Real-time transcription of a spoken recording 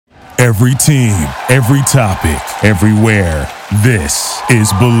Every team, every topic, everywhere. This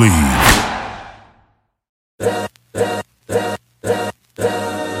is Believe.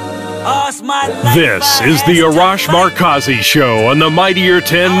 This is the Arash Markazi Show on the Mightier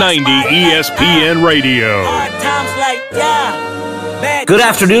 1090 ESPN Radio. Good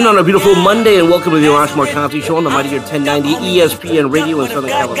afternoon on a beautiful Monday, and welcome to the Arash Markazi Show on the Mightier 1090 ESPN Radio in Southern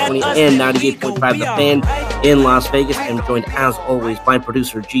California and 98.5 The Fan in Las Vegas. I'm joined, as always, by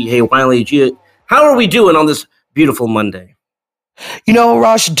producer G. Wiley. G, how are we doing on this beautiful Monday? You know,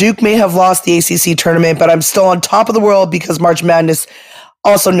 Arash, Duke may have lost the ACC tournament, but I'm still on top of the world because March Madness,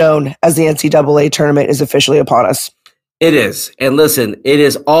 also known as the NCAA tournament, is officially upon us. It is. And listen, it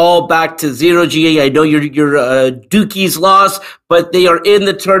is all back to zero, GA. I know your Dukies lost, but they are in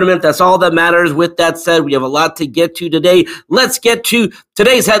the tournament. That's all that matters. With that said, we have a lot to get to today. Let's get to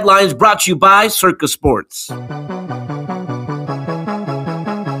today's headlines, brought to you by Circa Sports.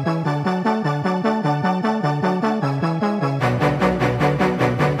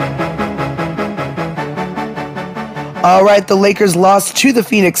 All right, the Lakers lost to the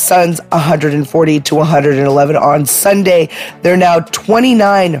Phoenix Suns 140-111 on Sunday. They're now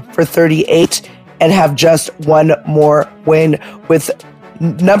 29-38 and have just one more win with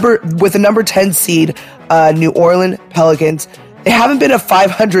the number 10 seed New Orleans Pelicans. They haven't been a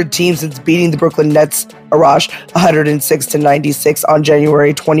 500 team since beating the Brooklyn Nets, Arash, 106-96 on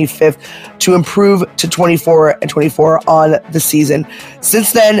January 25th to improve to 24-24 on the season.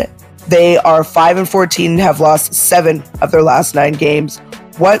 Since then, they are 5-14 and have lost 7 of their last 9 games.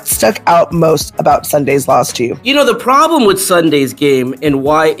 What stuck out most about Sunday's loss to you? You know, the problem with Sunday's game and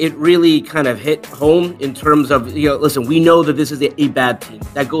why it really kind of hit home in terms of, listen, we know that this is a bad team.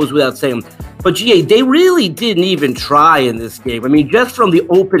 That goes without saying. But, GA, they really didn't even try in this game. I mean, just from the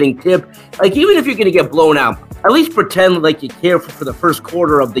opening tip, like, even if you're going to get blown out, at least pretend like you care for the first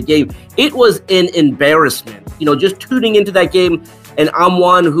quarter of the game. It was an embarrassment. Just tuning into that game, and I'm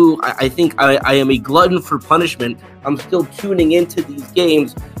one who I think I am a glutton for punishment. I'm still tuning into these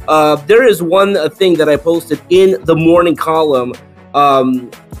games. There is one thing that I posted in the morning column,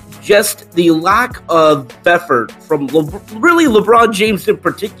 just the lack of effort from really LeBron James in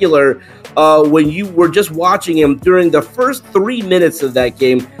particular, when you were just watching him during the first 3 minutes of that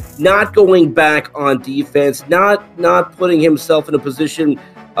game, not going back on defense, not putting himself in a position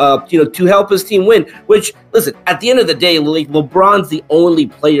to help his team win. Which, listen, at the end of the day, LeBron's the only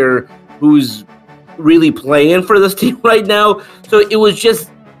player who's really playing for this team right now. So it was just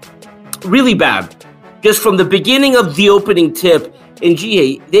really bad. Just from the beginning of the opening tip, in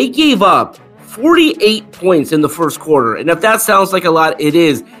GA, they gave up 48 points in the first quarter. And if that sounds like a lot, it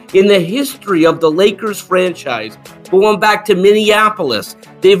is. In the history of the Lakers franchise, going back to Minneapolis,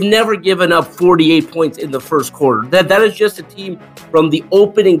 they've never given up 48 points in the first quarter. That is just a team from the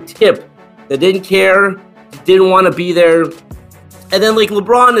opening tip that didn't care, didn't want to be there. And then,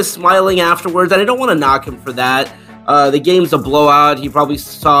 LeBron is smiling afterwards, and I don't want to knock him for that. The game's a blowout. He probably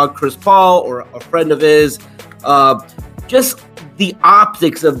saw Chris Paul or a friend of his. Just the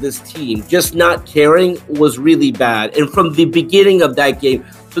optics of this team, just not caring, was really bad. And from the beginning of that game,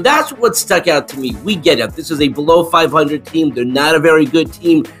 so that's what stuck out to me. We get it. This is a below 500 team. They're not a very good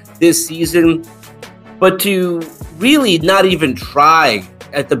team this season. But to really not even try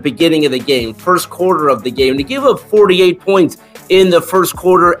at the beginning of the game, first quarter of the game, to give up 48 points in the first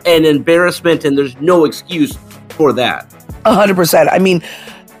quarter, an embarrassment, and there's no excuse for that. 100%. I mean,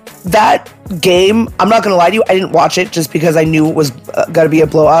 that game, I'm not going to lie to you, I didn't watch it just because I knew it was going to be a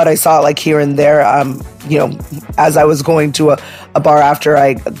blowout. I saw it here and there, as I was going to a bar after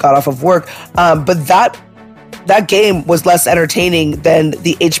I got off of work. But that game was less entertaining than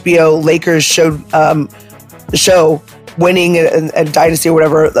the HBO Lakers show winning and Dynasty or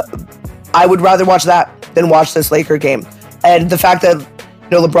whatever. I would rather watch that than watch this Laker game. And the fact that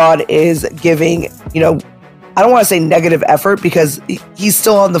LeBron is giving, I don't want to say negative effort because he's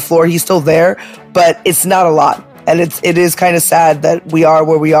still on the floor, he's still there, but it's not a lot. And it is kind of sad that we are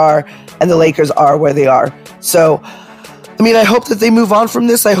where we are and the Lakers are where they are. So, I mean, I hope that they move on from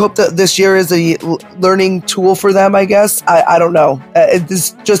this. I hope that this year is a learning tool for them, I guess. I don't know.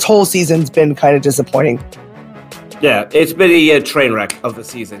 This just whole season's been kind of disappointing. Yeah, it's been a train wreck of the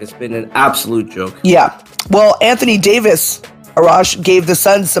season. It's been an absolute joke. Yeah. Well, Anthony Davis, Arash, gave the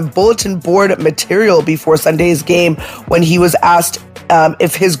Suns some bulletin board material before Sunday's game when he was asked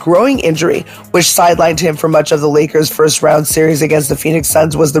if his growing injury, which sidelined him for much of the Lakers' first-round series against the Phoenix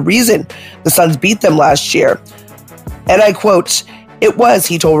Suns, was the reason the Suns beat them last year. And I quote, "It was,"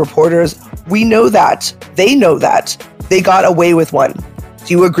 he told reporters. "We know that. They know that. They got away with one."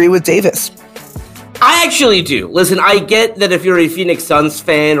 Do you agree with Davis? I actually do. Listen, I get that if you're a Phoenix Suns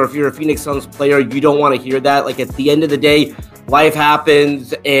fan or if you're a Phoenix Suns player, you don't want to hear that. Like, at the end of the day, life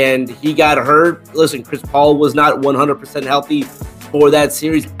happens and he got hurt. Listen, Chris Paul was not 100% healthy for that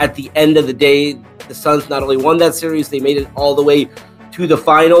series. At the end of the day, the Suns not only won that series, they made it all the way to the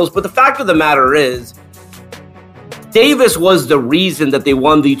finals. But the fact of the matter is, Davis was the reason that they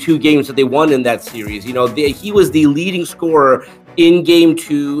won the 2 games that they won in that series. You know, he was the leading scorer in game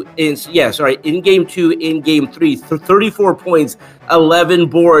 2, in game 2, in game 3, 34 points, 11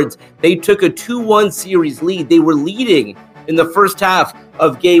 boards. They took a 2-1 series lead. They were leading in the first half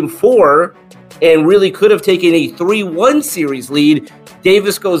of game 4 and really could have taken a 3-1 series lead.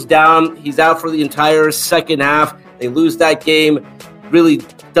 Davis goes down. He's out for the entire second half. They lose that game, really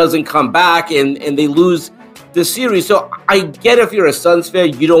doesn't come back, and they lose the series. So I get if you're a Suns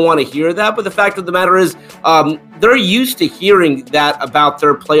fan, you don't want to hear that, but the fact of the matter is they're used to hearing that about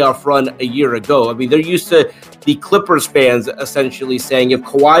their playoff run a year ago. I mean, they're used to the Clippers fans essentially saying if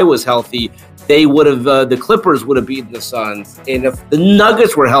Kawhi was healthy, they would have the Clippers would have beaten the Suns, and if the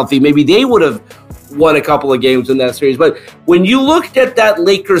Nuggets were healthy, maybe they would have won a couple of games in that series. But when you looked at that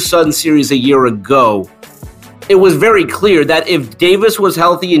Lakers-Suns series a year ago, it was very clear that if Davis was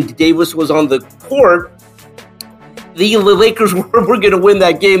healthy and Davis was on the court, the Lakers were going to win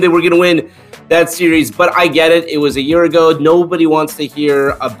that game. They were going to win that series. But I get it. It was a year ago. Nobody wants to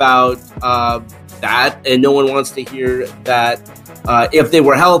hear about that. And no one wants to hear that if they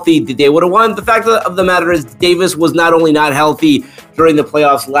were healthy, they would have won. The fact of the matter is Davis was not only not healthy during the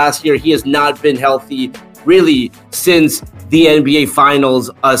playoffs last year, he has not been healthy really since the NBA Finals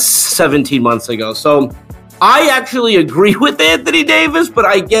 17 months ago. So I actually agree with Anthony Davis, but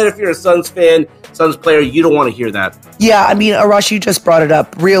I get if you're a Suns fan, Suns player, you don't want to hear that. Yeah, I mean, Arash, you just brought it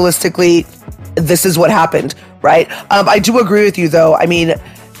up. Realistically, this is what happened, right? I do agree with you, though. I mean,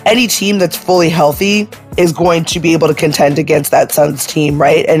 any team that's fully healthy is going to be able to contend against that Suns team,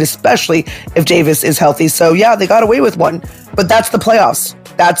 right? And especially if Davis is healthy. So, yeah, they got away with one. But that's the playoffs.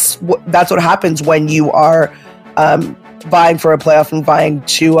 That's what happens when you are vying for a playoff and vying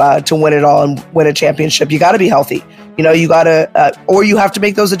to win it all and win a championship. You got to be healthy. You know, you got to, or you have to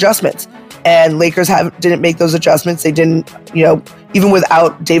make those adjustments. And Lakers didn't make those adjustments. They didn't, you know, even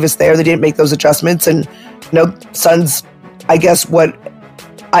without Davis there, they didn't make those adjustments. And, you know, Suns, I guess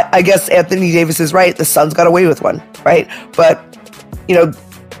Anthony Davis is right. The Suns got away with one, right? But, you know,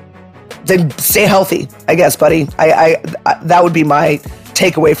 then stay healthy, I guess, buddy. I that would be my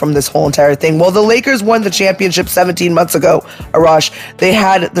takeaway from this whole entire thing. Well, the Lakers won the championship 17 months ago, Arash. They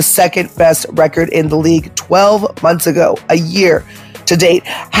had the second best record in the league 12 months ago, a year to date.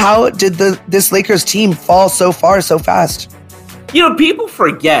 How did this Lakers team fall so far so fast? You know, people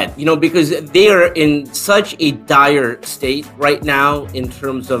forget, you know, because they are in such a dire state right now in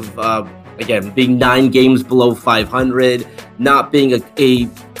terms of, again, being 9 games below 500, not being a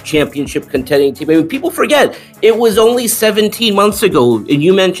championship contending team. I mean, people forget it was only 17 months ago, and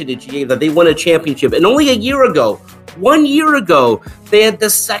you mentioned it, GA, that they won a championship. And only a year ago, 1 year ago, they had the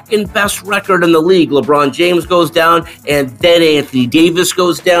second best record in the league. LeBron James goes down, and then Anthony Davis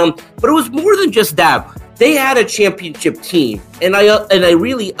goes down. But it was more than just that. They had a championship team, and I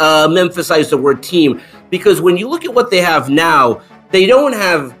really emphasize the word team, because when you look at what they have now, they don't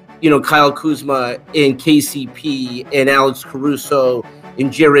have, you know, Kyle Kuzma and KCP and Alex Caruso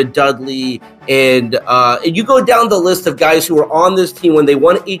and Jared Dudley, and you go down the list of guys who were on this team when they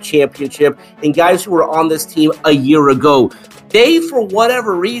won a championship and guys who were on this team a year ago. They, for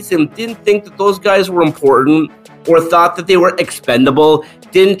whatever reason, didn't think that those guys were important or thought that they were expendable,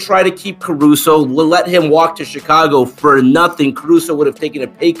 didn't try to keep Caruso, let him walk to Chicago for nothing. Caruso would have taken a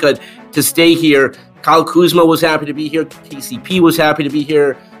pay cut to stay here. Kyle Kuzma was happy to be here. KCP was happy to be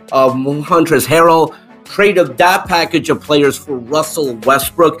here. Montrezl Harrell traded that package of players for Russell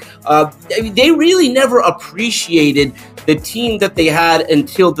Westbrook. They really never appreciated the team that they had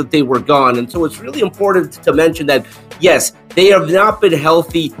until that they were gone. And so it's really important to mention that, yes, they have not been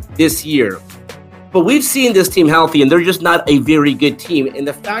healthy this year. But we've seen this team healthy, and they're just not a very good team. And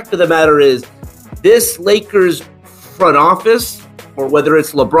the fact of the matter is, this Lakers front office, or whether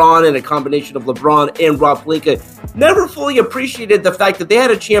it's LeBron and a combination of LeBron and Rob Pelinka, never fully appreciated the fact that they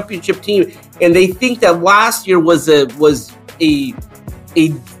had a championship team, and they think that last year was a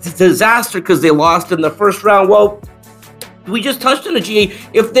disaster because they lost in the first round. Well, we just touched on the GA.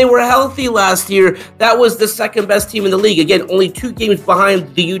 If they were healthy last year, that was the second best team in the league. Again, only 2 games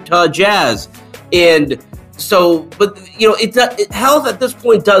behind the Utah Jazz. And so, but, you know, health at this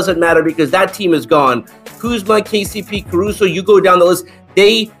point doesn't matter because that team is gone. Kuzma, KCP, Caruso, you go down the list.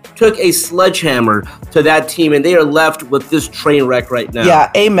 They took a sledgehammer to that team, and they are left with this train wreck right now.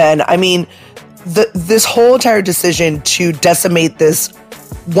 Yeah, amen. I mean, this whole entire decision to decimate this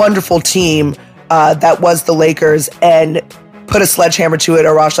wonderful team that was the Lakers and put a sledgehammer to it,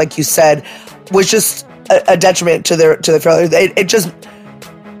 Arash, like you said, was just a detriment to their failure.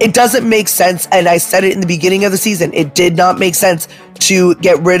 It doesn't make sense, and I said it in the beginning of the season. It did not make sense to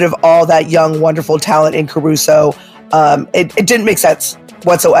get rid of all that young, wonderful talent in Caruso. It didn't make sense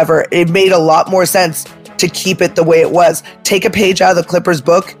whatsoever. It made a lot more sense to keep it the way it was. Take a page out of the Clippers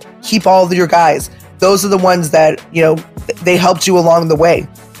book, keep all of your guys. Those are the ones that, they helped you along the way,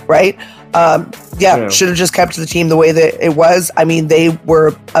 right? Should have just kept the team the way that it was. I mean, they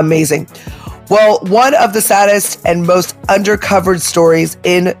were amazing. Well, one of the saddest and most undercovered stories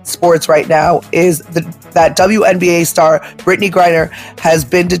in sports right now is that WNBA star Brittney Griner has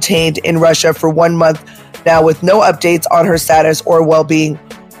been detained in Russia for 1 month now with no updates on her status or well-being.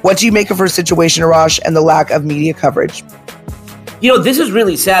 What do you make of her situation, Arash, and the lack of media coverage? This is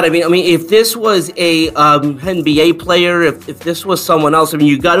really sad. I mean, if this was a NBA player, if this was someone else,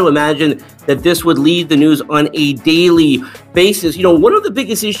 you got to imagine that this would lead the news on a daily basis. One of the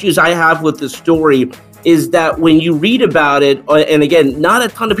biggest issues I have with the story is that when you read about it, and again, not a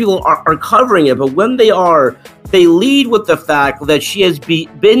ton of people are covering it, but when they are, they lead with the fact that she has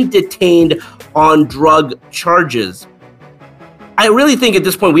been detained on drug charges. I really think at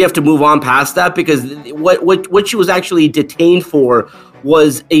this point we have to move on past that, because what she was actually detained for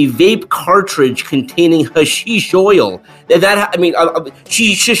was a vape cartridge containing hashish oil.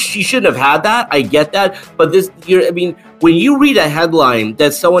 She shouldn't have had that. I get that, but when you read a headline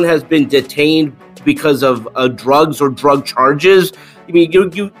that someone has been detained because of drugs or drug charges,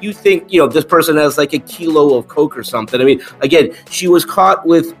 you think, this person has like a kilo of coke or something. Again, she was caught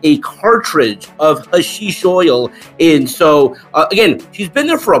with a cartridge of hashish oil in. So, again, she's been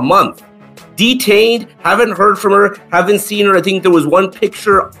there for a month. Detained, haven't heard from her, haven't seen her. I think there was one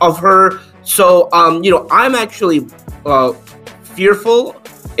picture of her. So, I'm actually fearful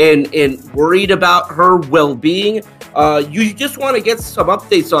and worried about her well-being. You just want to get some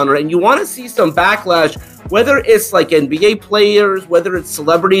updates on her, and you want to see some backlash, whether it's like NBA players, whether it's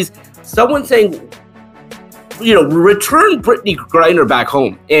celebrities, someone saying, return Brittney Griner back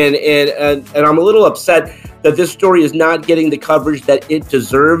home. And I'm a little upset that this story is not getting the coverage that it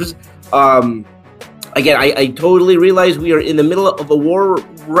deserves. Again, I totally realize we are in the middle of a war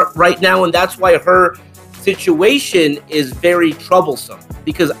right now, and that's why her situation is very troublesome,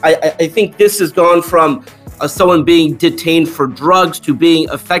 because I think this has gone from someone being detained for drugs to being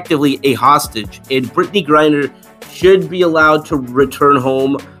effectively a hostage. And Brittney Griner should be allowed to return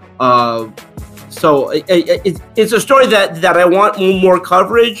home. So it's a story that I want more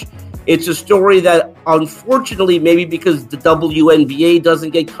coverage. It's a story that, unfortunately, maybe because the WNBA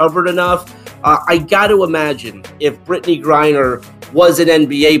doesn't get covered enough, I got to imagine if Brittney Griner was an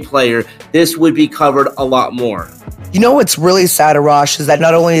NBA player, this would be covered a lot more. What's really sad, Arash, is that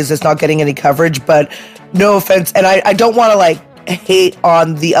not only is this not getting any coverage, but no offense, and I don't want to hate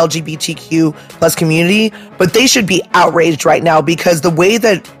on the LGBTQ plus community, but they should be outraged right now, because the way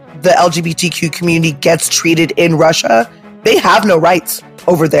that the LGBTQ community gets treated in Russia, they have no rights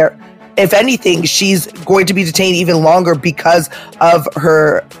over there. If anything, she's going to be detained even longer because of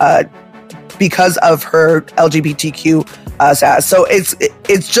her LGBTQ status. So it's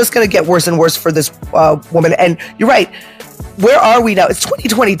just going to get worse and worse for this woman. And you're right. Where are we now? It's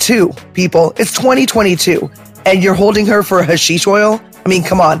 2022, people. It's 2022. And you're holding her for hashish oil?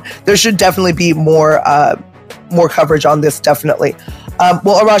 Come on. There should definitely be more coverage on this, definitely.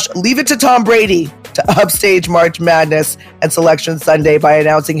 Well, Arash, leave it to Tom Brady to upstage March Madness and Selection Sunday by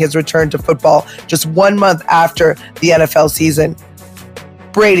announcing his return to football just 1 month after the NFL season.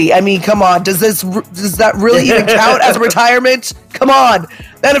 Brady, come on. Does that really even count as a retirement? Come on.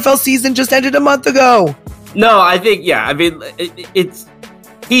 The NFL season just ended a month ago. No, I think, it's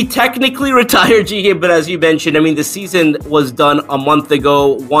he technically retired, GK, but as you mentioned, the season was done a month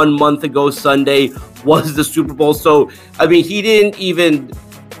ago. 1 month ago Sunday was the Super Bowl. So, he didn't even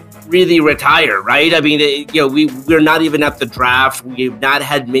really retire, right? We're not even at the draft. We've not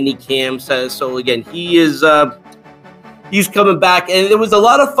had mini camps. So again, he's coming back. And there was a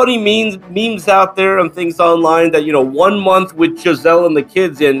lot of funny memes out there and things online that, 1 month with Giselle and the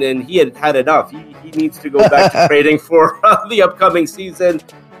kids, and he had enough. He needs to go back to training for the upcoming season.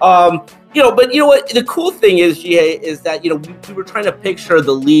 But what? The cool thing is that, we were trying to picture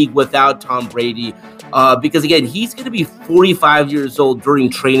the league without Tom Brady, because again, he's going to be 45 years old during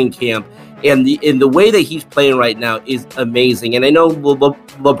training camp, and the way that he's playing right now is amazing. And I know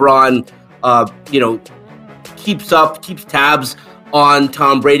LeBron, keeps tabs on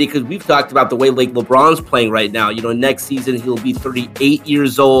Tom Brady, because we've talked about the way LeBron's playing right now. Next season he'll be 38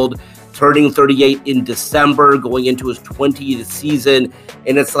 years old. turning 38 in December, going into his 20th season.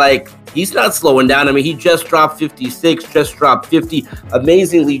 And it's like, he's not slowing down. I mean, he just dropped 56, just dropped 50.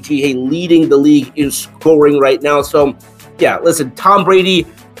 Amazingly, G. leading the league in scoring right now. So, yeah, listen, Tom Brady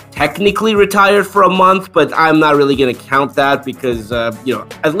technically retired for a month, but I'm not really going to count that because,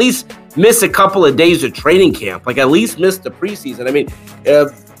 at least miss a couple of days of training camp. Like, at least miss the preseason. I mean,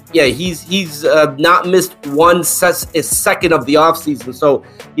 he's not missed one second of the offseason. So,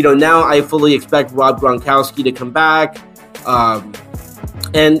 now I fully expect Rob Gronkowski to come back.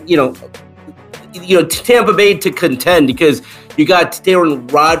 And Tampa Bay to contend because you got Aaron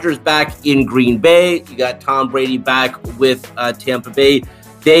Rodgers back in Green Bay. You got Tom Brady back with Tampa Bay.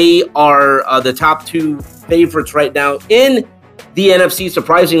 They are the top two favorites right now in the NFC.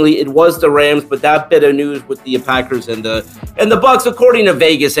 Surprisingly, it was the Rams, but that bit of news with the Packers and the Bucks, according to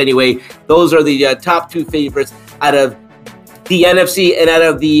Vegas anyway, those are the top two favorites out of the NFC, and out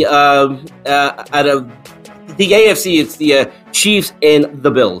of the AFC, it's the Chiefs and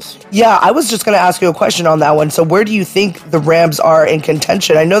the Bills. Yeah, I was just going to ask you a question on that one. So where do you think the Rams are in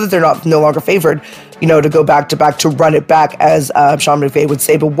contention? I know that they're no longer favored, to go back to run it back, as Sean McVay would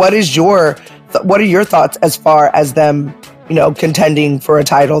say. But what are your thoughts as far as them, contending for a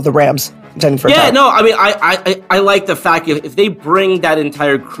title, the Rams contending for a title? No, I mean, I like the fact if they bring that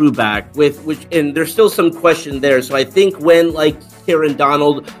entire crew back, and there's still some question there. So I think when, Aaron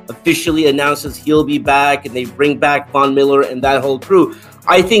Donald officially announces he'll be back and they bring back Von Miller and that whole crew,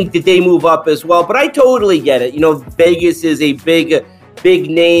 I think that they move up as well. But I totally get it. Vegas is a big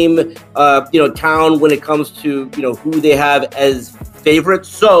name, town when it comes to, who they have as favorites.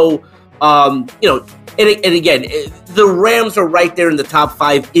 So, and again, the Rams are right there in the top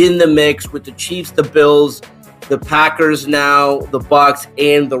five in the mix with the Chiefs, the Bills, the Packers now, the Bucks,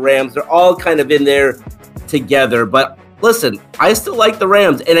 and the Rams. They're all kind of in there together. But listen, I still like the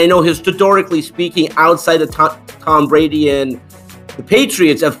Rams. And I know historically speaking, outside of Tom Brady and the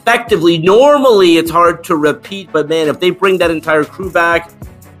Patriots, normally it's hard to repeat. But man, if they bring that entire crew back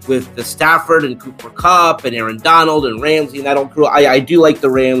with the Stafford and Cooper Kupp and Aaron Donald and Ramsey and that whole crew, I do like the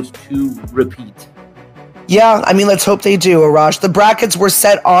Rams to repeat. Yeah, I mean, let's hope they do, Arash. The brackets were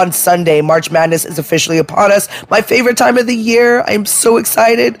set on Sunday. March Madness is officially upon us. My favorite time of the year. I'm so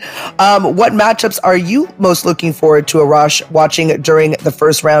excited. What matchups are you most looking forward to, Arash, watching during the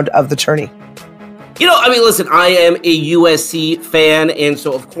first round of the tourney? Listen, I am a USC fan, and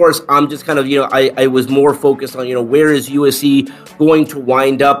so, of course, I'm just kind of, I was more focused on, where is USC going to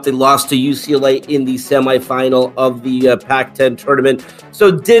wind up? They lost to UCLA in the semifinal of the Pac-10 tournament,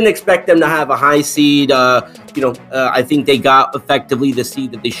 so didn't expect them to have a high seed. I think they got effectively the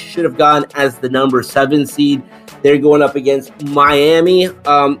seed that they should have gotten as the number 7 seed. They're going up against Miami.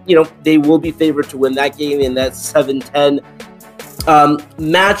 They will be favored to win that game in that 7-10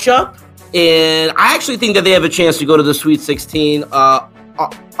 matchup. And I actually think that they have a chance to go to the Sweet 16.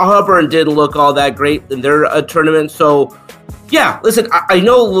 Auburn didn't look all that great in their tournament. So, yeah, listen, I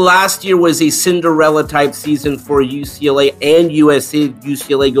know last year was a Cinderella-type season for UCLA and USC.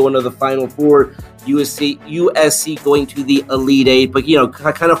 UCLA going to the Final Four, USC going to the Elite Eight. But,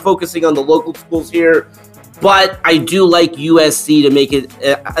 kind of focusing on the local schools here. But I do like USC to make it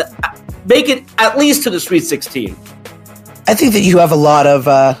at least to the Sweet 16. I think that you have a lot of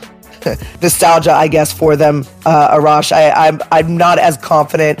nostalgia, I guess, for them, Arash. I'm not as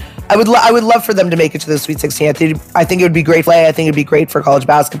confident. I would love for them to make it to the Sweet 16. I think it would be great play. I think it'd be great for college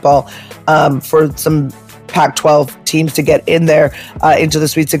basketball, for some Pac-12 teams to get in there into the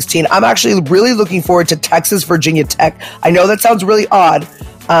Sweet 16. I'm actually really looking forward to Texas, Virginia Tech. I know that sounds really odd.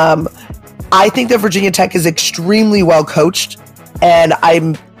 I think that Virginia Tech is extremely well coached, and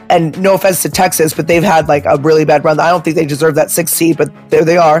no offense to Texas, but they've had a really bad run. I don't think they deserve that 6th seed, but there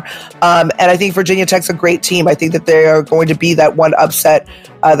they are. And I think Virginia Tech's a great team. I think that they are going to be that one upset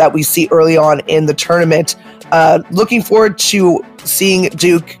that we see early on in the tournament. Looking forward to seeing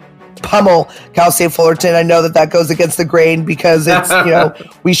Duke pummel Cal State Fullerton. I know that goes against the grain because it's,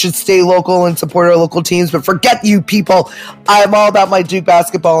 we should stay local and support our local teams, but forget you people. I'm all about my Duke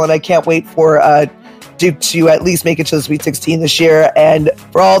basketball, and I can't wait for Duke to at least make it to the Sweet 16 this year. And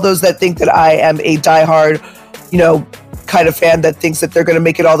for all those that think that I am a diehard, kind of fan that thinks that they're going to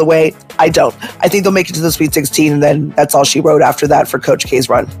make it all the way, I don't. I think they'll make it to the Sweet 16, and then that's all she wrote after that for Coach K's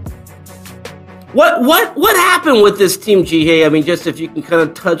run. What happened with this team, G? I mean, just if you can kind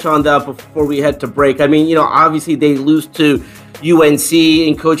of touch on that before we head to break. I mean, obviously they lose to UNC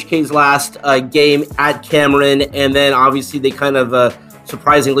in Coach K's last game at Cameron, and then obviously they kind of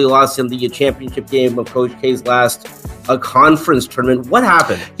surprisingly lost in the championship game of Coach K's last conference tournament. What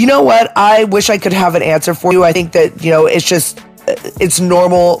happened? You know what? I wish I could have an answer for you. I think that, it's just it's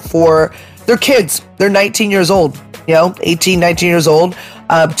normal for their kids. They're 19 years old, 18, 19 years old,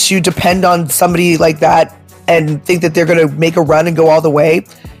 to depend on somebody like that and think that they're going to make a run and go all the way.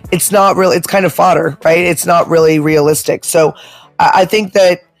 It's not really, it's kind of fodder, right? It's not really realistic. So I think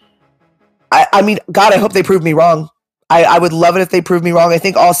that, I mean, God, I hope they prove me wrong. I would love it if they prove me wrong. I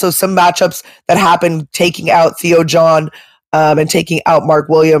think also some matchups that happened, taking out Theo John and taking out Mark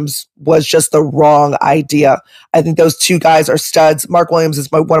Williams, was just the wrong idea. I think those two guys are studs. Mark Williams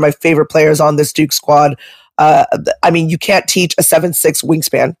is one of my favorite players on this Duke squad. I mean, you can't teach a 7'6"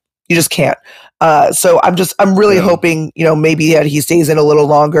 wingspan. You just can't. So I'm really hoping, maybe that he stays in a little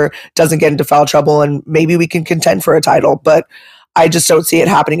longer, doesn't get into foul trouble, and maybe we can contend for a title. But I just don't see it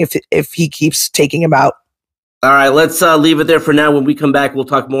happening if he keeps taking him out. All right, let's leave it there for now. When we come back, we'll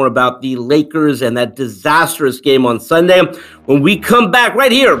talk more about the Lakers and that disastrous game on Sunday. When we come back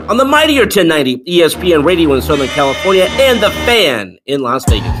right here on the Mightier 1090 ESPN Radio in Southern California and The Fan in Las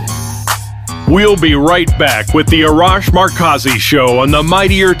Vegas. We'll be right back with the Arash Markazi Show on the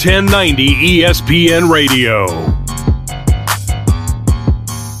Mightier 1090 ESPN Radio.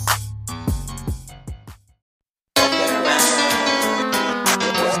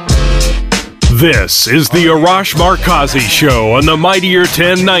 This is the Arash Markazi Show on the Mightier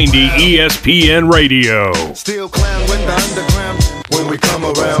 1090 ESPN Radio. Still clown when the underground when we come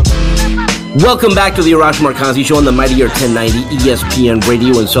around. Welcome back to the Arash Markazi Show on the Mightier 1090 ESPN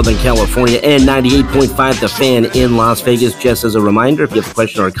Radio in Southern California and 98.5 The Fan in Las Vegas. Just as a reminder, if you have a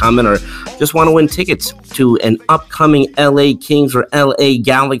question or a comment or just want to win tickets to an upcoming LA Kings or LA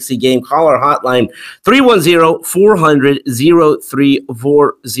Galaxy game, call our hotline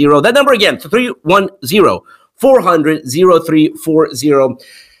 310-400-0340. That number again, 310-400-0340.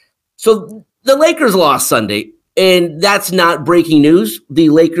 So the Lakers lost Sunday. And that's not breaking news. The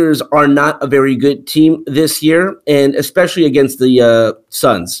Lakers are not a very good team this year, and especially against the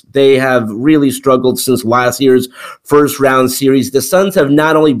Suns. They have really struggled since last year's first-round series. The Suns have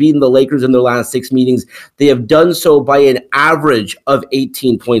not only beaten the Lakers in their last 6 meetings, they have done so by an average of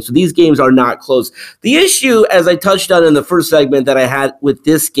 18 points. So these games are not close. The issue, as I touched on in the first segment that I had with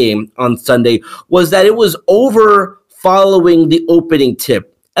this game on Sunday, was that it was over following the opening tip.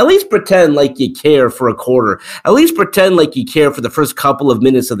 At least pretend like you care for a quarter. At least pretend like you care for the first couple of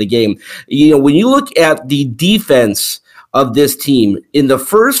minutes of the game. When you look at the defense of this team in the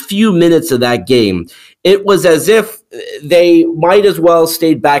first few minutes of that game, it was as if they might as well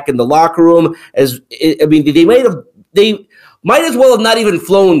stayed back in the locker room. They might as well have not even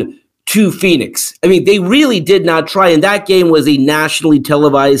flown to Phoenix. I mean, they really did not try. And that game was a nationally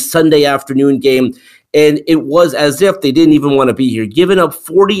televised Sunday afternoon game. And it was as if they didn't even want to be here, giving up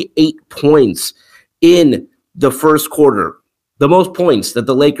 48 points in the first quarter, the most points that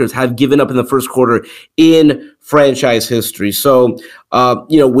the Lakers have given up in the first quarter in franchise history. So,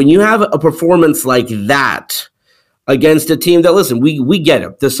 when you have a performance like that against a team that, listen, we get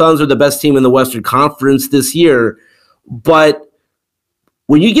it. The Suns are the best team in the Western Conference this year. But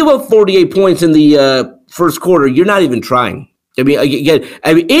when you give up 48 points in the first quarter, you're not even trying. I mean,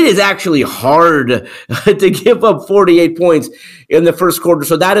 it is actually hard to give up 48 points in the first quarter.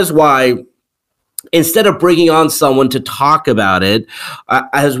 So that is why, instead of bringing on someone to talk about it,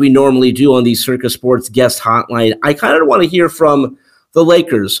 as we normally do on the Circa Sports guest hotline, I kind of want to hear from the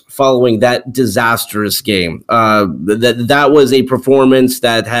Lakers following that disastrous game. That was a performance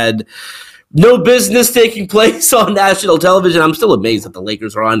that had no business taking place on national television. I'm still amazed that the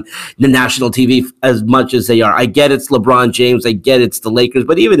Lakers are on the national TV as much as they are. I get it's LeBron James. I get it's the Lakers.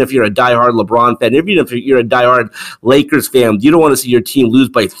 But even if you're a diehard LeBron fan, even if you're a diehard Lakers fan, you don't want to see your team lose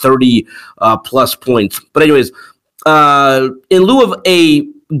by 30 plus points. But anyways, in lieu of a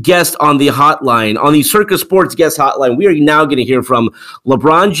guest on the hotline, on the Circa Sports guest hotline, we are now going to hear from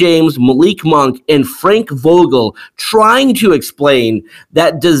LeBron James, Malik Monk, and Frank Vogel trying to explain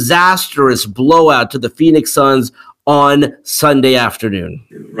that disastrous blowout to the Phoenix Suns on Sunday afternoon.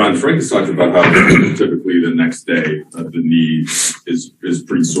 Ron, Frank has talked about how typically the next day the knee is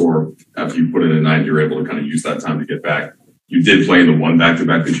pretty sore. After you put in a night, you're able to kind of use that time to get back. You did play in the one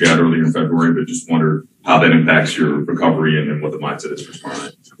back-to-back that you had earlier in February, but just wonder how that impacts your recovery and what the mindset is for tomorrow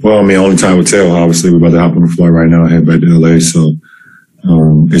night. Well, I mean, only time will tell. Obviously, we're about to hop on the flight right now and head back to LA, so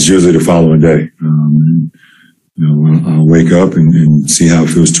it's usually the following day. I'll wake up and see how it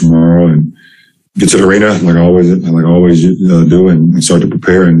feels tomorrow and get to the arena like I always do and start to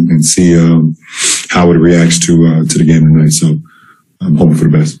prepare and see how it reacts to the game tonight. So I'm hoping for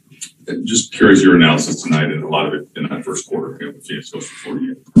the best. Just curious your analysis tonight, and a lot of it in that first quarter. Phoenix goes for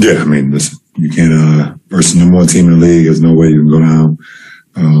 48. Yeah, I mean, listen, you can't versus the number one team in the league. There's no way you can go down.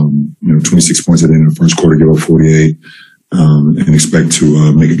 26 points at the end of the first quarter, give up 48. and expect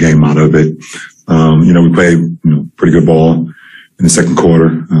to make a game out of it. We played pretty good ball in the second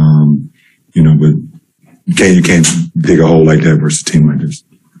quarter. But you can't dig a hole like that versus a team like this.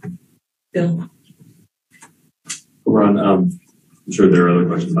 Bill. Ron, I'm sure there are other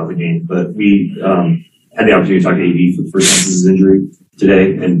questions about the game, but we had the opportunity to talk to AD for the first time since his injury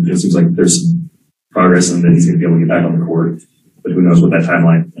today, and it seems like there's some progress and that he's going to be able to get back on the court, but who knows what that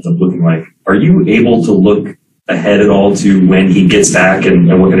timeline ends up looking like. Are you able to look ahead at all to when he gets back and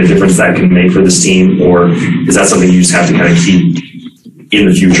what kind of difference that can make for this team, or is that something you just have to kind of keep in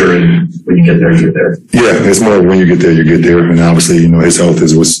the future, and when you get there, you get there? Yeah, it's more when you get there, you get there. And obviously, his health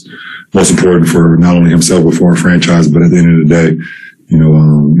is what's most important for not only himself, but for our franchise. But at the end of the day,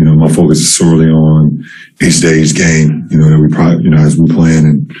 my focus is solely on each day, each game, that we probably, as we plan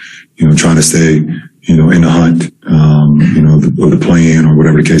and, trying to stay, in the hunt, of the play-in or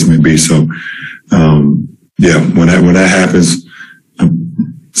whatever the case may be. So, when that happens,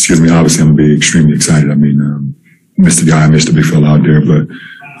 obviously I'm going to be extremely excited. I mean, Mr. Big Fella out there, but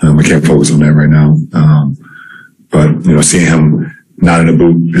we can't focus on that right now. But seeing him not in the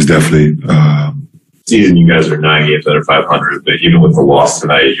boot is definitely. Season, you guys are 9 games under 500, but even with the loss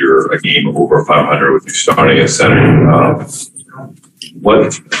tonight, you're a game over 500 with you starting at center.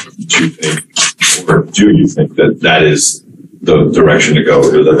 What do you think, or do you think that is the direction to go,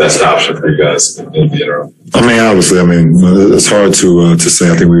 or the best option for you guys in the interim? Obviously, it's hard to say.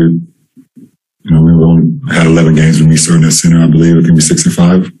 I think we only had 11 games when we started at center. I believe I think we're 6-5.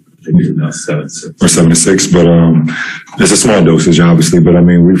 I think we're now 7-6 or 7-6. But it's a small dosage, obviously. But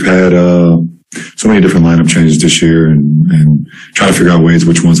we've had so many different lineup changes this year, and trying to figure out ways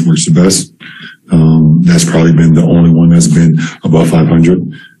which ones works the best. That's probably been the only one that's been above 500.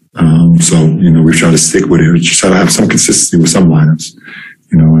 So we've tried to stick with it. We just try to have some consistency with some lineups.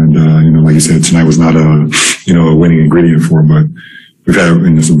 Like you said, tonight was not a winning ingredient for it, but we've had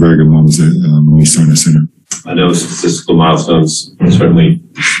some very good moments when we started at center. I know statistical milestones certainly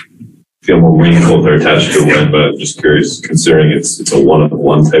feel more meaningful if they're attached to a win, but I'm just curious, considering it's a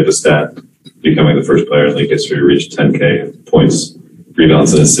one-on-one type of stat, becoming the first player in league history to reach 10K points,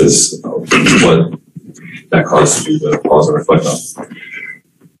 rebounds, and assists, what that caused you to pause and reflect on?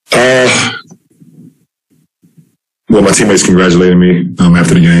 Well, my teammates congratulated me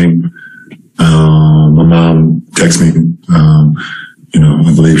after the game. My mom texted me.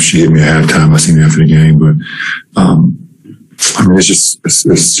 I believe she hit me at halftime. I seen it after the game, but it's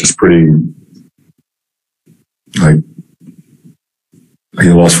just pretty. Like, I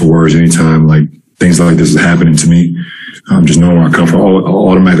get lost for words anytime things like this is happening to me. Just knowing where I come from, I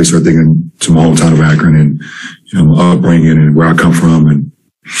automatically start thinking to my hometown of Akron and my upbringing and where I come from and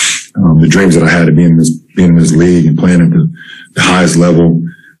the dreams that I had of being in this league and playing at the highest level.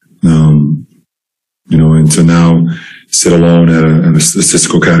 And to now sit alone at a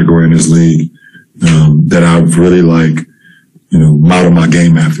statistical category in this league that I've really modeled my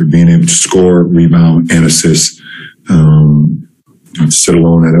game after, being able to score, rebound, and assist. To sit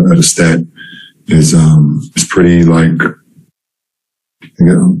alone at a stat is pretty I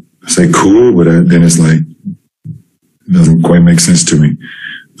say cool, but then it's it doesn't quite make sense to me.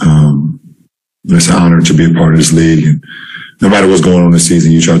 It's an honor to be a part of this league, and no matter what's going on this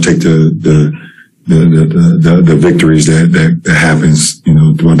season, you try to take the victories that happens,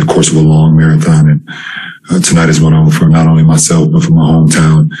 throughout the course of a long marathon. And tonight is one for not only myself, but for my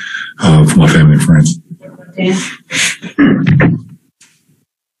hometown, for my family and friends.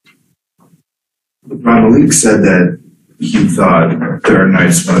 Ron, Malik said that he thought there are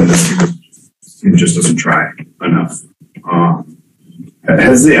nights when this team just doesn't try enough. Have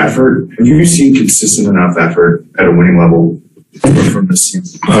you seen consistent enough effort at a winning level from this team?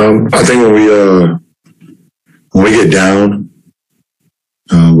 I think when we get down,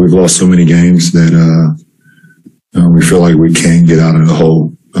 we've lost so many games that we feel like we can't get out of the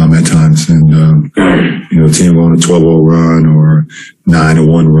hole at times. And the team going a 12-0 run or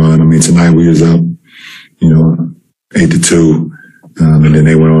 9-1 run. Tonight we was up, 8-2, and then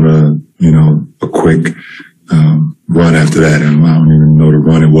they went on a quick run after that, and I don't even know the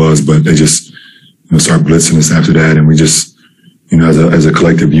run it was, but they just started blitzing us after that, and we just as a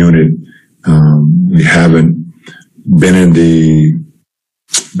collective unit, we haven't been in the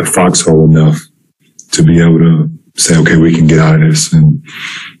foxhole enough to be able to say, okay, we can get out of this, and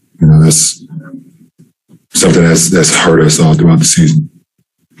that's something that's hurt us all throughout the season.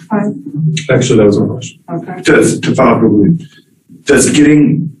 Actually, that was my question. Okay. To follow up quickly, does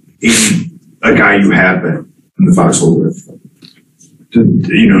getting a guy you have been in the foxhole with,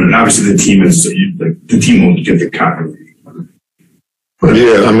 and obviously the team is the team won't get the continuity. But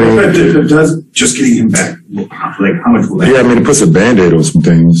yeah, just getting him back, like how much will that? Yeah, I mean, it puts a Band-Aid on some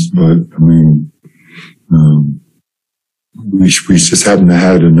things, but I mean, we just haven't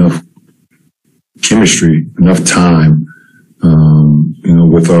had enough chemistry, enough time,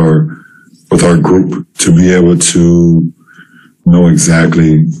 with our group to be able to know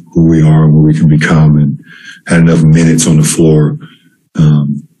exactly who we are and what we can become, and had enough minutes on the floor.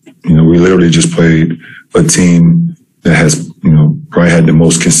 We literally just played a team that has, probably had the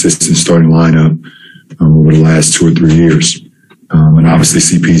most consistent starting lineup over the last 2 or 3 years. And obviously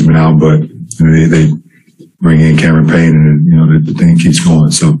CP's been out, but they bring in Cameron Payne, and the thing keeps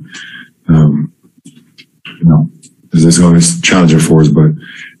going. So, it's challenging for us, but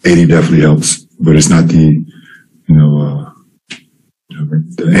 80 definitely helps. But it's not the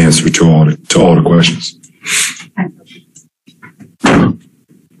answer to all the questions.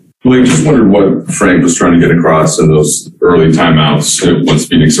 Well, I just wondered what Frank was trying to get across in those early timeouts once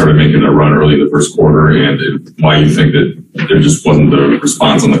Phoenix started making a run early in the first quarter, and why you think that there just wasn't the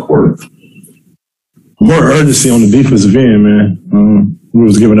response on the court. More urgency on the defensive end, man. We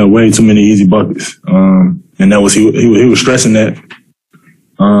was giving up way too many easy buckets, and that was he was stressing that.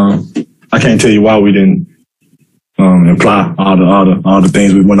 I can't tell you why we didn't imply all the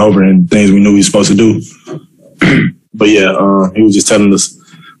things we went over and things we knew we were supposed to do. But yeah, he was just telling us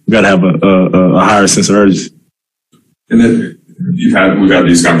we got to have a higher sense of urgency. And then we've had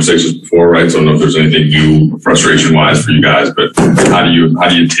these conversations before, right? So I don't know if there's anything new frustration wise for you guys, but how do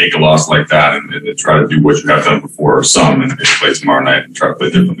you take a loss like that and try to do what you have done before, or some, and play tomorrow night and try to play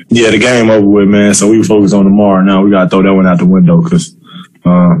differently? Yeah, the game over with, man. So we focus on tomorrow now. We got to throw that one out the window because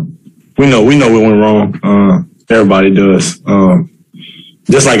we know what went wrong. Everybody does.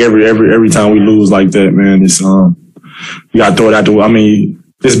 Just like every time we lose like that, man, it's you got to throw it out the. I mean,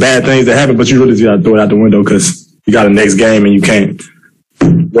 there's bad things that happen, but you really got to throw it out the window because you got a next game and you can't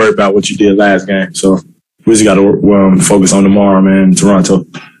worry about what you did last game. So we just got to focus on tomorrow, man, in Toronto.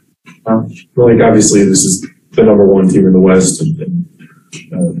 Obviously, this is the number one team in the West,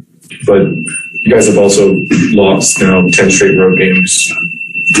 but you guys have also lost now 10 straight road games.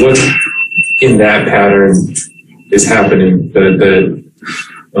 What in that pattern is happening that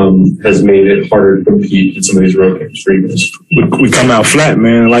has made it harder to compete in some of these road games for you guys? We come out flat,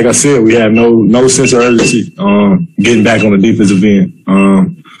 man. Like I said, we have no sense of urgency getting back on the defensive end.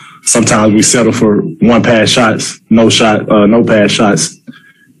 Sometimes we settle for one pass shots, no pass shots.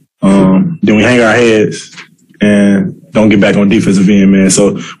 Then we hang our heads and don't get back on defensive end, man.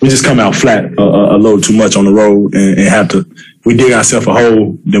 So we just come out flat a little too much on the road and have to. We dig ourselves a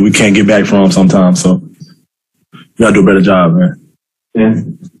hole that we can't get back from sometimes. So we gotta do a better job, man. Yeah.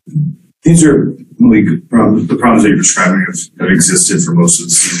 These are the problems that you're describing have existed for most of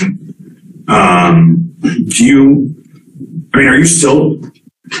the season. Are you still,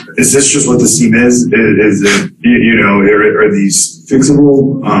 is this just what the team is? Is it, are these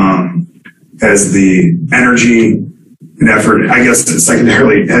fixable? Has the energy and effort, I guess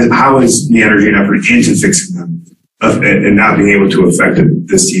secondarily, how is the energy and effort into fixing them and not being able to affect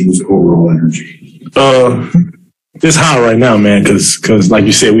this team's overall energy? It's high right now, man, because like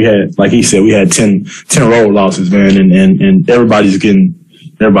you said, we had 10 road losses, man, and everybody's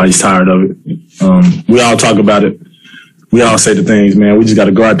tired of it. We all talk about it. We all say the things, man. We just got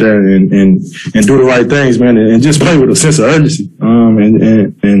to go out there and do the right things, man, and just play with a sense of urgency.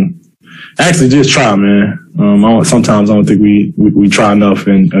 And actually just try, man. Sometimes I don't think we try enough,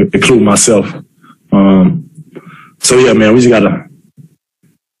 and include myself. So yeah, man, we just gotta.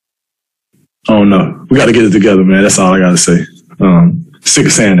 I don't know. We got to get it together, man. That's all I got to say. Sick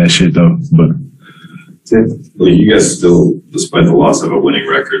of saying that shit, though. But well, you guys still, despite the loss of a winning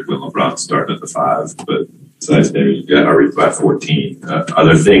record when LeBron started at the 5, but besides that, you got already by 14. Are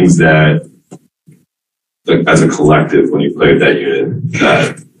there things that, like, as a collective, when you played that unit,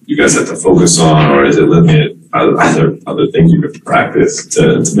 that you guys have to focus on, or is it limited? Are there other things you can practice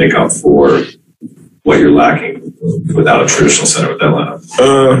to make up for what you're lacking without a traditional center with that lineup?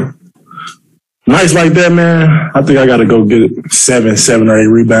 Nights like that, man, I think I got to go get 7 or 8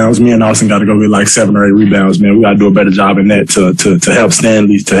 rebounds. Me and Austin got to go get like 7 or 8 rebounds, man. We got to do a better job in that to help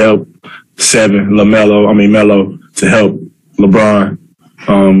Stanley, to help Melo, to help LeBron,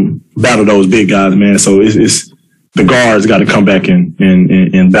 battle those big guys, man. So it's the guards got to come back and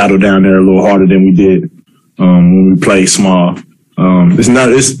battle down there a little harder than we did when we played small.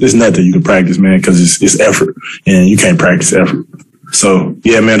 It's nothing you can practice, man, because it's effort, and you can't practice effort. So,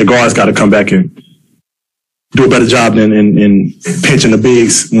 yeah, man, the guards got to come back and do a better job than in pinching the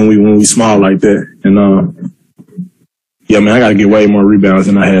bigs when we small like that. And, yeah, man, I got to get way more rebounds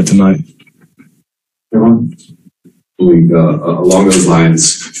than I had tonight. Well, Along those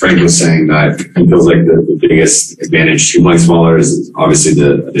lines, Frank was saying that he feels like the biggest advantage to playing smaller is obviously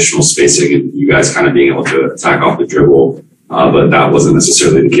the additional spacing and you guys kind of being able to attack off the dribble. But that wasn't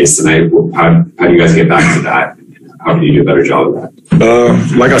necessarily the case tonight. How do you guys get back to that? How can you do a better job of that?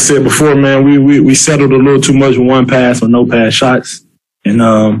 Like I said before, man, we settled a little too much with one pass or no pass shots. And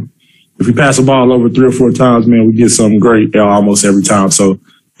if we pass the ball over 3 or 4 times, man, we get something great almost every time. So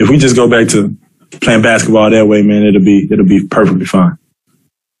if we just go back to playing basketball that way, man, it'll be perfectly fine.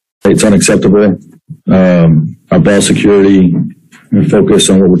 It's unacceptable. Our ball security and focus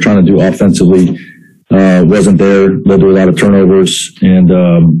on what we're trying to do offensively wasn't there. Led to a lot of turnovers and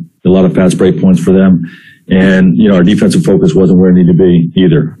a lot of fast break points for them. And, our defensive focus wasn't where it needed to be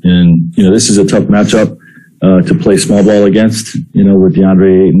either. And, this is a tough matchup to play small ball against, with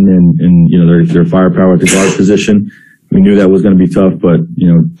DeAndre Ayton and their firepower at the guard position. We knew that was going to be tough, but,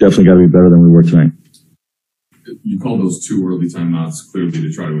 definitely got to be better than we were tonight. You called those 2 early timeouts clearly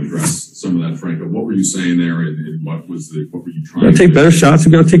to try to address some of that, Franco. What were you saying there, and what were you trying to take better shots?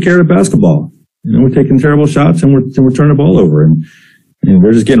 We've got to take care of the basketball. We're taking terrible shots and we're turning the ball over, and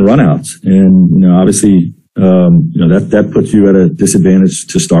they're just getting runouts. And obviously, that puts you at a disadvantage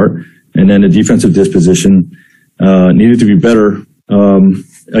to start. And then the defensive disposition needed to be better.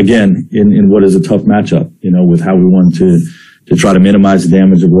 Again, in what is a tough matchup, with how we want to try to minimize the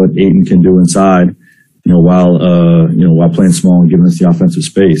damage of what Ayton can do inside, while playing small and giving us the offensive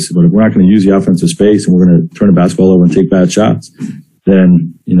space. But if we're not going to use the offensive space and we're going to turn the basketball over and take bad shots,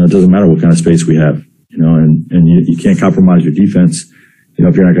 then, it doesn't matter what kind of space we have, and you can't compromise your defense,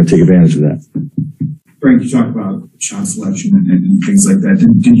 if you're not going to take advantage of that. Frank, you talk about shot selection and things like that.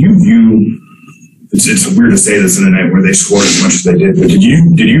 Did you view, it's weird to say this in a night where they scored as much as they did, but did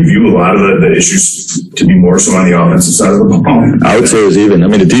you view a lot of the issues to be more so on the offensive side of the ball? I would say it was even. I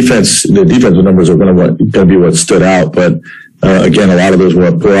mean, the defensive numbers are going to be what stood out, but again, a lot of those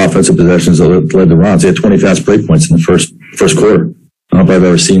were poor offensive possessions that led to runs. They had 20 fast break points in the first quarter. I don't know if I've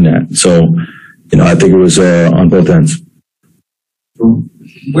ever seen that. So, I think it was on both ends.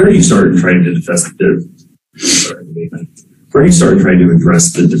 Where do you start trying to Where do you start trying to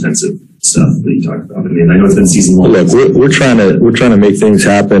address the defensive stuff that you talked about? I mean, I know it's been season long. Look, we're trying to make things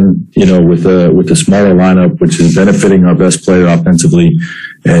happen, with the smaller lineup, which is benefiting our best player offensively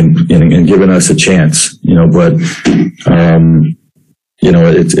and giving us a chance, but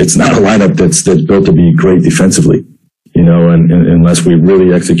it's not a lineup that's built to be great defensively, and unless we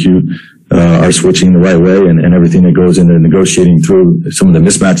really execute our switching the right way and everything that goes into negotiating through some of the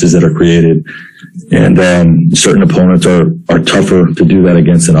mismatches that are created. And certain opponents are tougher to do that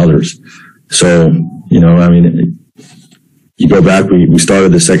against than others. So, you go back, we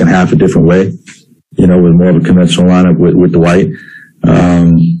started the second half a different way, with more of a conventional lineup with Dwight. I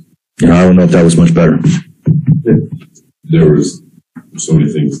don't know if that was much better. There was so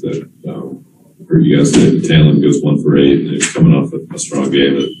many things that heard you guys say. Talon goes 1 for 8, and they're coming off a strong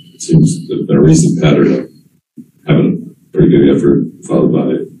game. It seems there's been a recent pattern of having a pretty good effort followed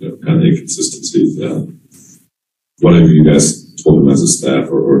by kind of inconsistencies. What have you guys told him as a staff,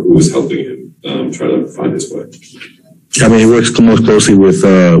 or who is helping him try to find his way? I mean, he works most closely with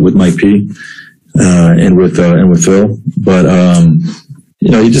Mike P. And with Phil, but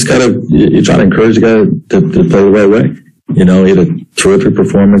you just you try to encourage the guy to play the right way. He had a terrific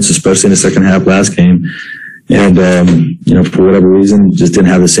performance, especially in the second half last game, and for whatever reason, just didn't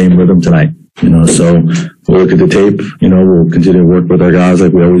have the same rhythm tonight. So we'll look at the tape. We'll continue to work with our guys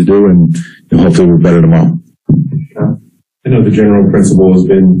like we always do, and hopefully we're better tomorrow. I know the general principle has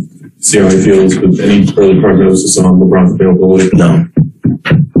been see how he feels, but any early prognosis on LeBron's availability? No.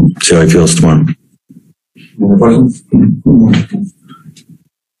 See how he feels tomorrow. More questions?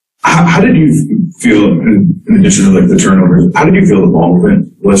 How did you feel, in addition to the turnovers, how did you feel the ball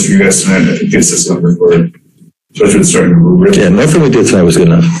movement was for you guys tonight? I think it's discovered for it, especially with starting to move really. Yeah, nothing we did tonight was good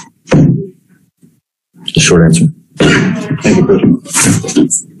enough. The short answer. Thank you, Coach.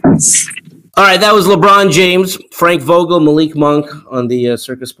 All right, that was LeBron James, Frank Vogel, Malik Monk on the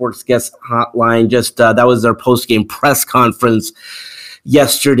Circus Sports guest hotline. That was their post-game press conference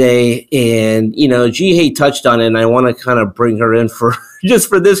yesterday, and G-Hay touched on it, and I want to kind of bring her in for just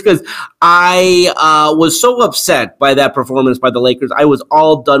for this because I was so upset by that performance by the Lakers. I was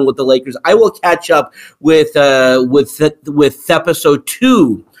all done with the Lakers. I will catch up with episode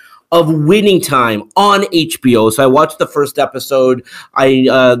 2 of Winning Time on HBO. So I watched the first episode. I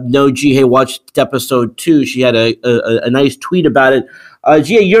know G-Hay watched episode 2. She had a nice tweet about it.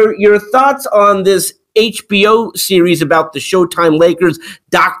 G-Hay, your thoughts on this HBO series about the Showtime Lakers,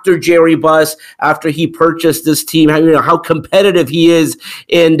 Dr. Jerry Buss, after he purchased this team, how competitive he is.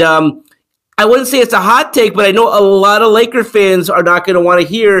 And I wouldn't say it's a hot take, but I know a lot of Laker fans are not going to want to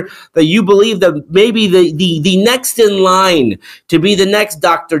hear that you believe that maybe the next in line to be the next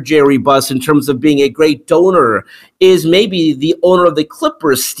Dr. Jerry Buss in terms of being a great donor is maybe the owner of the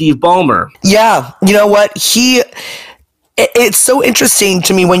Clippers, Steve Ballmer. Yeah, you know what? It's so interesting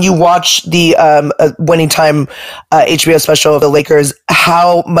to me when you watch the Winning Time HBO special of the Lakers,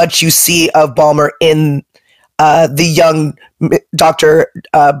 how much you see of Ballmer in the young Dr.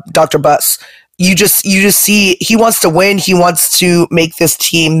 Buss. You just see he wants to win. He wants to make this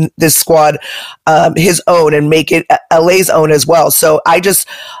team, this squad, his own and make it LA's own as well. So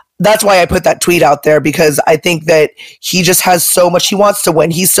that's why I put that tweet out there, because I think that he just has so much. He wants to win.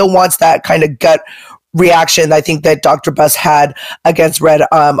 He still wants that kind of gut reaction I think that Dr. Buss had against Red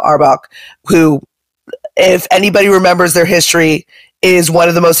Auerbach, who, if anybody remembers their history, is one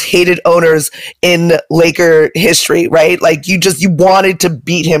of the most hated owners in Laker history, right? Like you wanted to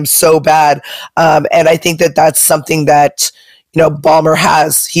beat him so bad. And I think that that's something that, Ballmer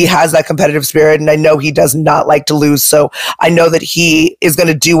has. He has that competitive spirit, and I know he does not like to lose. So I know that he is going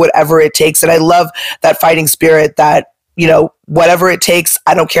to do whatever it takes. And I love that fighting spirit that, whatever it takes.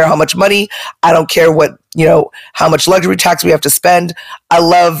 I don't care how much money. I don't care what, how much luxury tax we have to spend. I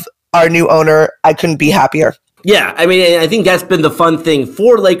love our new owner. I couldn't be happier. Yeah, I mean, I think that's been the fun thing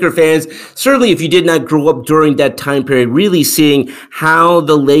for Laker fans. Certainly, if you did not grow up during that time period, really seeing how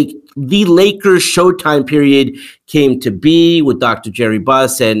the Lakers Showtime period came to be with Dr. Jerry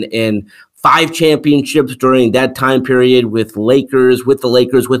Buss and 5 championships during that time period with the Lakers, with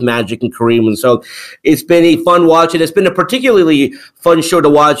Magic and Kareem. And so it's been a fun watch, and it's been a particularly fun show to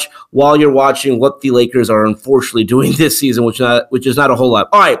watch while you're watching what the Lakers are unfortunately doing this season, which is not a whole lot.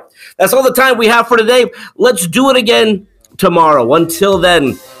 All right, that's all the time we have for today. Let's do it again tomorrow. Until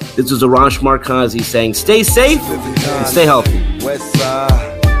then, this is Arash Markazi saying stay safe and stay healthy.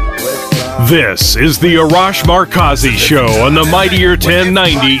 This is the Arash Markazi Show on the Mightier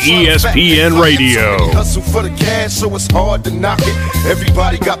 1090 ESPN Radio. Hustle for the cash, so it's hard to knock it.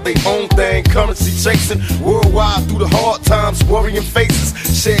 Everybody got their own thing, currency chasing. Worldwide through the hard times, worrying faces.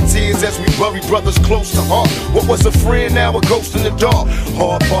 Shed tears as we bury brothers close to heart. What was a friend, now a ghost in the dark.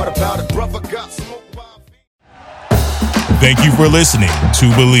 Hard part about it, brother got smoke. Thank you for listening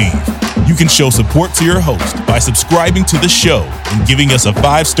to Believe. You can show support to your host by subscribing to the show and giving us a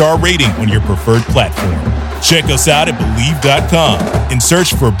 5-star rating on your preferred platform. Check us out at Believe.com and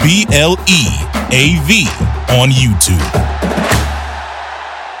search for BLEAV on YouTube.